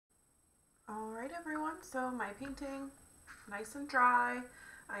Alright everyone, so my painting, nice and dry.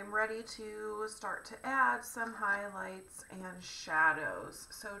 I'm ready to start to add some highlights and shadows.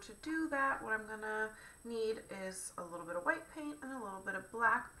 So to do that, what I'm gonna need is a little bit of white paint and a little bit of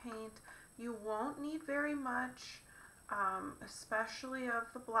black paint. You won't need very much, especially of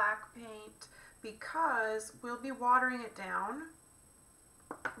the black paint, because we'll be watering it down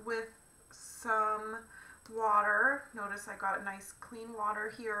with some water. Notice I got nice clean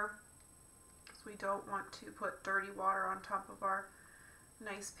water here. We don't want to put dirty water on top of our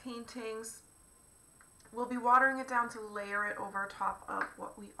nice paintings. We'll be watering it down to layer it over top of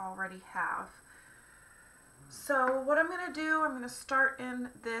what we already have. So what I'm going to do, I'm going to start in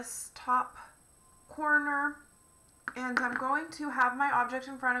this top corner, and I'm going to have my object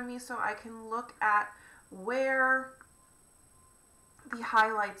in front of me so I can look at where the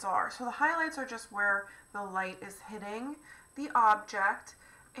highlights are. So the highlights are just where the light is hitting the object.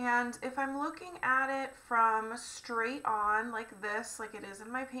 And if I'm looking at it from straight on like this, like it is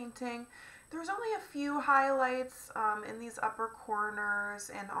in my painting, there's only a few highlights in these upper corners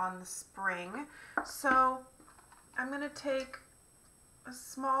and on the spring. So I'm going to take a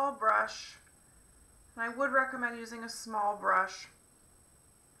small brush, and I would recommend using a small brush,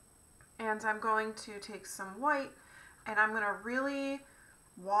 and I'm going to take some white and I'm going to really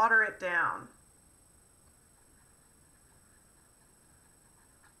water it down.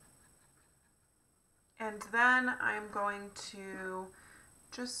 And then I'm going to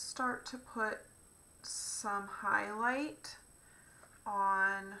just start to put some highlight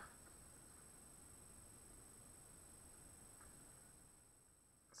on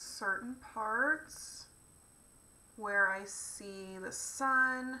certain parts where I see the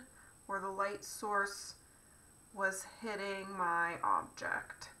sun or the light source was hitting my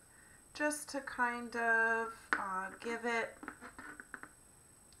object, just to kind of give it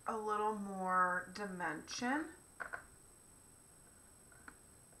a little more dimension.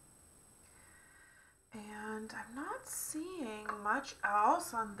 And I'm not seeing much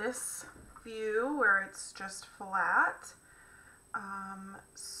else on this view where it's just flat.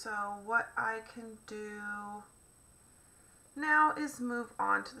 So what I can do now is move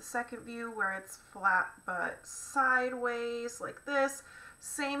on to the second view where it's flat but sideways like this.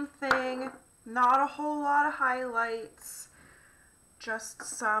 Same thing, not a whole lot of highlights, just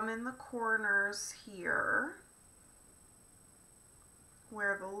some in the corners here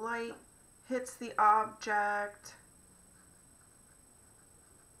where the light hits the object.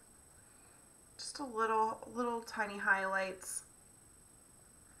 Just a little tiny highlights.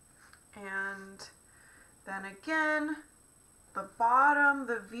 And then again, the bottom,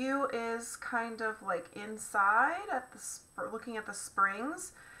 the view is kind of like inside at the looking at the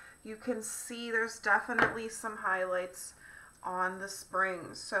springs. You can see there's definitely some highlights on the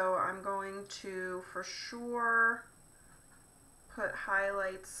springs. So I'm going to for sure put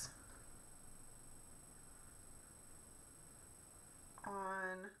highlights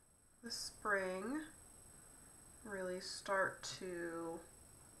on the spring, really start to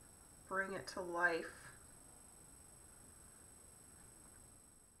bring it to life.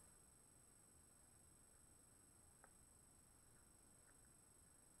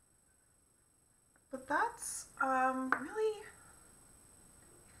 But that's really,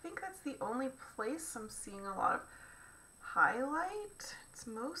 I think that's the only place I'm seeing a lot of highlight. It's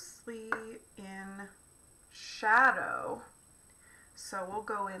mostly in shadow. So we'll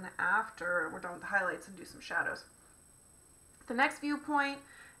go in after we're done with the highlights and do some shadows. The next viewpoint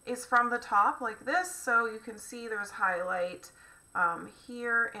is from the top like this, so you can see there's highlight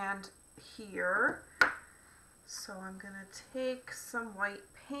here and here. So I'm going to take some white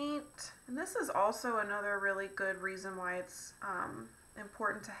paint, and this is also another really good reason why it's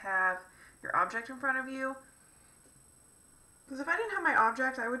important to have your object in front of you. Because if I didn't have my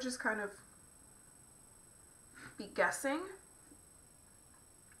object, I would just kind of be guessing.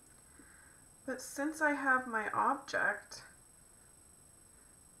 But since I have my object,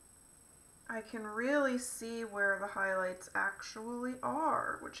 I can really see where the highlights actually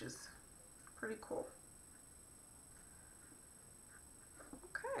are, which is pretty cool.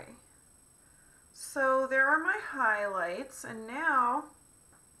 Okay, so there are my highlights, and now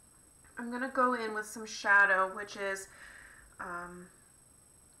I'm going to go in with some shadow, which is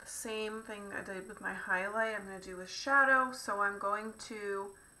the same thing I did with my highlight. I'm going to do with shadow. So I'm going to,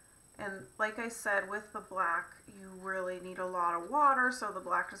 and like I said, with the black, you really need a lot of water so the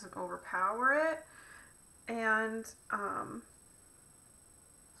black doesn't overpower it. And I'm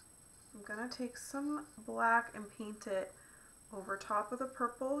going to take some black and paint it over top of the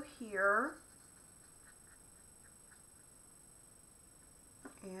purple here.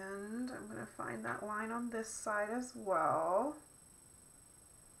 And I'm going to find that line on this side as well.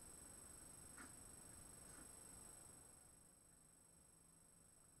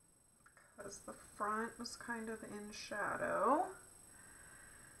 Because the front was kind of in shadow.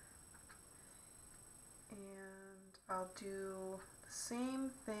 And I'll do the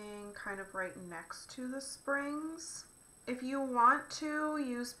same thing kind of right next to the springs. If you want to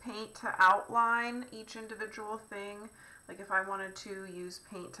use paint to outline each individual thing, like if I wanted to use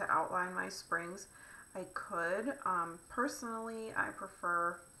paint to outline my springs, I could. Personally, I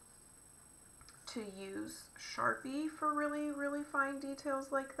prefer to use Sharpie for really fine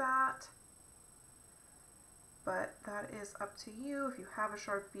details like that. But that is up to you if you have a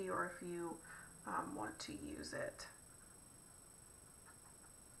Sharpie or if you want to use it.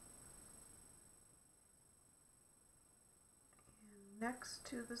 And next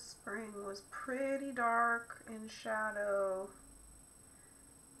to the spring was pretty dark in shadow.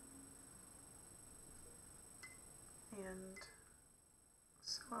 And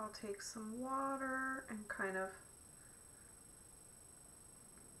so I'll take some water and kind of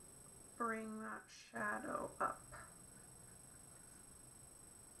bring that shadow up.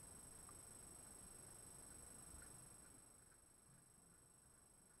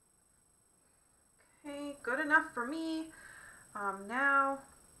 Okay, good enough for me. Now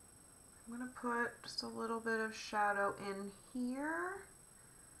I'm going to put just a little bit of shadow in here.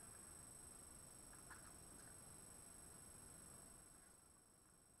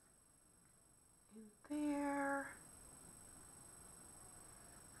 In there.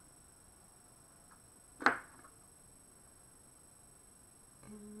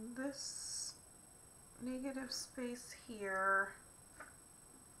 In this negative space here.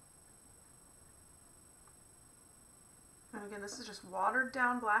 And again, this is just watered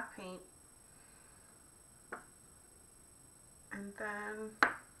down black paint. And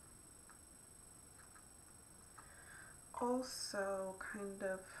then also kind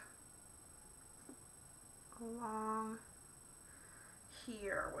of along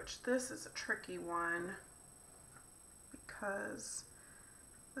here, which this is a tricky one because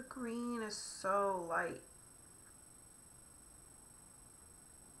the green is so light.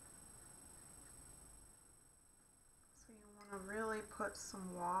 So you want to really put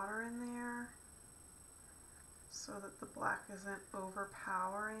some water in there so that the black isn't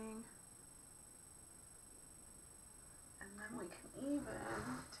overpowering. And then we can even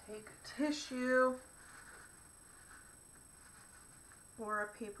take tissue or a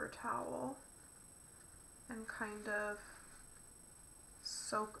paper towel and kind of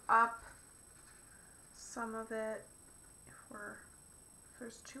soak up some of it if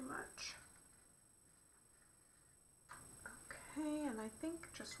there's too much. Okay, and I think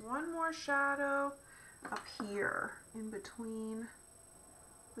just one more shadow up here in between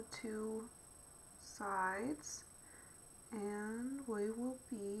the two sides, and we will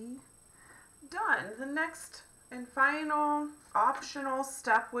be done. The next and final optional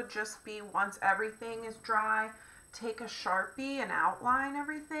step would just be, once everything is dry, take a Sharpie and outline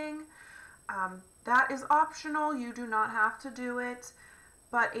everything. That is optional, you do not have to do it.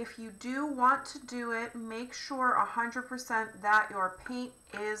 But if you do want to do it, make sure 100% that your paint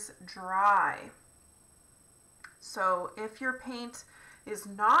is dry. So if your paint is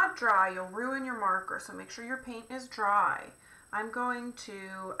not dry, you'll ruin your marker. So make sure your paint is dry. I'm going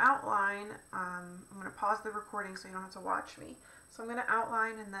to outline, I'm going to pause the recording so you don't have to watch me. So I'm going to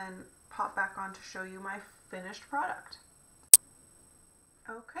outline and then pop back on to show you my finished product.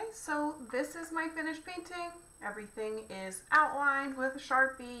 Okay, so this is my finished painting. Everything is outlined with a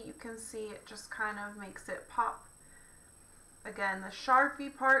Sharpie. You can see it just kind of makes it pop. Again, the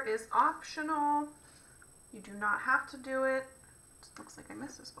Sharpie part is optional. You do not have to do it. It looks like I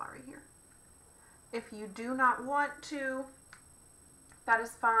missed a spot right here. If you do not want to, that is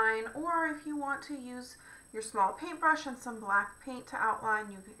fine. Or if you want to use your small paintbrush and some black paint to outline,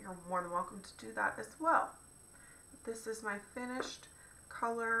 you're more than welcome to do that as well. This is my finished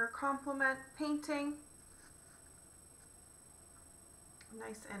color complement painting.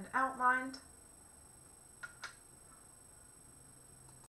 Nice and outlined.